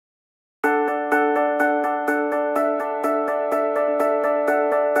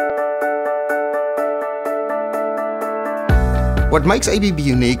What makes ABB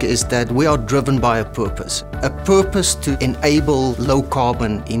unique is that we are driven by a purpose to enable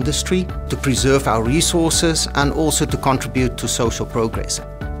low-carbon industry, to preserve our resources, and also to contribute to social progress.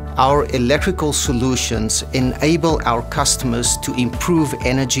 Our electrical solutions enable our customers to improve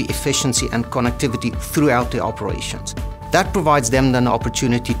energy efficiency and connectivity throughout their operations. That provides them an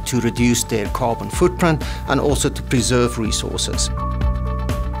opportunity to reduce their carbon footprint and also to preserve resources.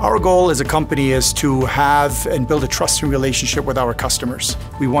 Our goal as a company is to have and build a trusting relationship with our customers.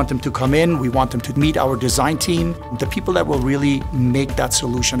 We want them to come in, we want them to meet our design team, the people that will really make that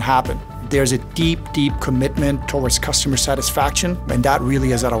solution happen. There's a deep, deep commitment towards customer satisfaction, and that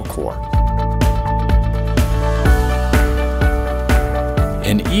really is at our core.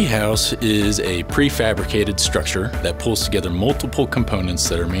 An e-house is a prefabricated structure that pulls together multiple components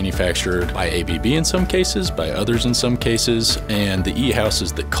that are manufactured by ABB in some cases, by others in some cases, and the e-house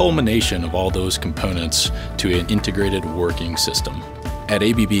is the culmination of all those components to an integrated working system. At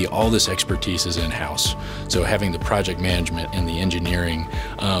ABB, all this expertise is in-house, so having the project management and the engineering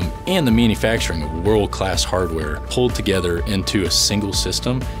and the manufacturing of world-class hardware pulled together into a single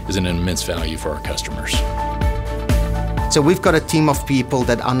system is an immense value for our customers. So we've got a team of people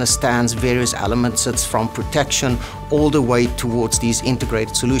that understands various elements. It's from protection all the way towards these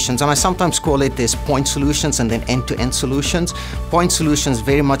integrated solutions. And I sometimes call it there's point solutions and then end-to-end solutions. Point solutions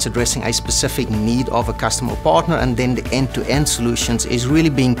very much addressing a specific need of a customer partner, and then the end-to-end solutions is really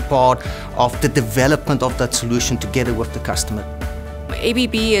being part of the development of that solution together with the customer.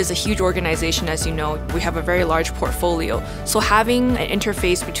 ABB is a huge organization, as you know. We have a very large portfolio. So having an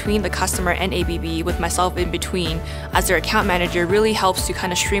interface between the customer and ABB with myself in between as their account manager really helps to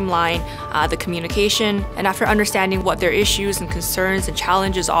kind of streamline the communication. And after understanding what their issues and concerns and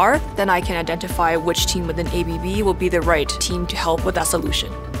challenges are, then I can identify which team within ABB will be the right team to help with that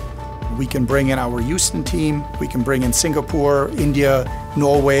solution. We can bring in our Houston team, we can bring in Singapore, India,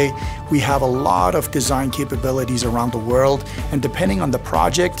 Norway. We have a lot of design capabilities around the world, and depending on the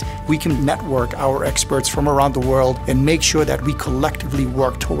project, we can network our experts from around the world and make sure that we collectively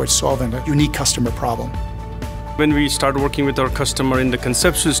work towards solving a unique customer problem. When we start working with our customer in the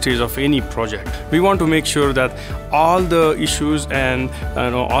conceptual stage of any project, we want to make sure that all the issues and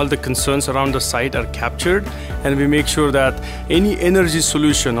all the concerns around the site are captured, and we make sure that any energy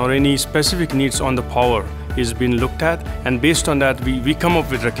solution or any specific needs on the power is being looked at, and based on that we come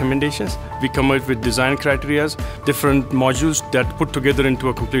up with recommendations, we come up with design criteria, different modules that put together into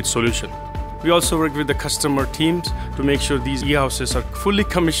a complete solution. We also work with the customer teams to make sure these e-houses are fully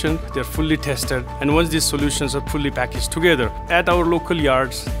commissioned, they're fully tested, and once these solutions are fully packaged together at our local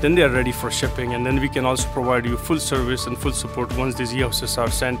yards, then they are ready for shipping, and then we can also provide you full service and full support once these e-houses are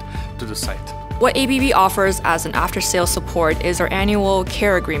sent to the site. What ABB offers as an after-sales support is our annual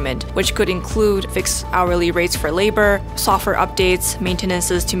care agreement, which could include fixed hourly rates for labor, software updates,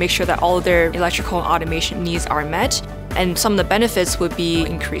 maintenances to make sure that all of their electrical and automation needs are met. And some of the benefits would be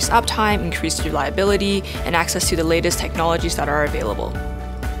increased uptime, increased reliability, and access to the latest technologies that are available.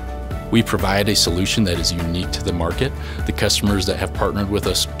 We provide a solution that is unique to the market. The customers that have partnered with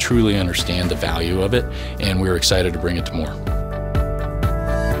us truly understand the value of it, and we're excited to bring it to more.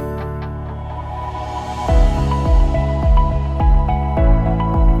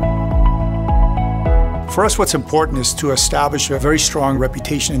 For us, what's important is to establish a very strong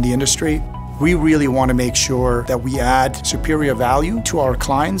reputation in the industry. We really want to make sure that we add superior value to our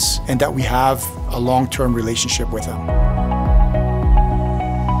clients and that we have a long-term relationship with them.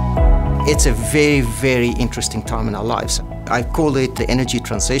 It's a very, very interesting time in our lives. I call it the energy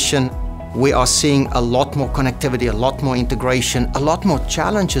transition. We are seeing a lot more connectivity, a lot more integration, a lot more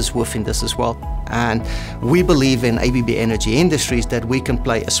challenges within this as well. And we believe in ABB Energy Industries that we can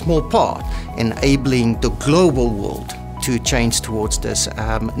play a small part in enabling the global world to change towards this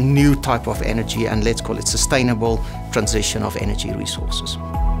new type of energy, and let's call it sustainable transition of energy resources.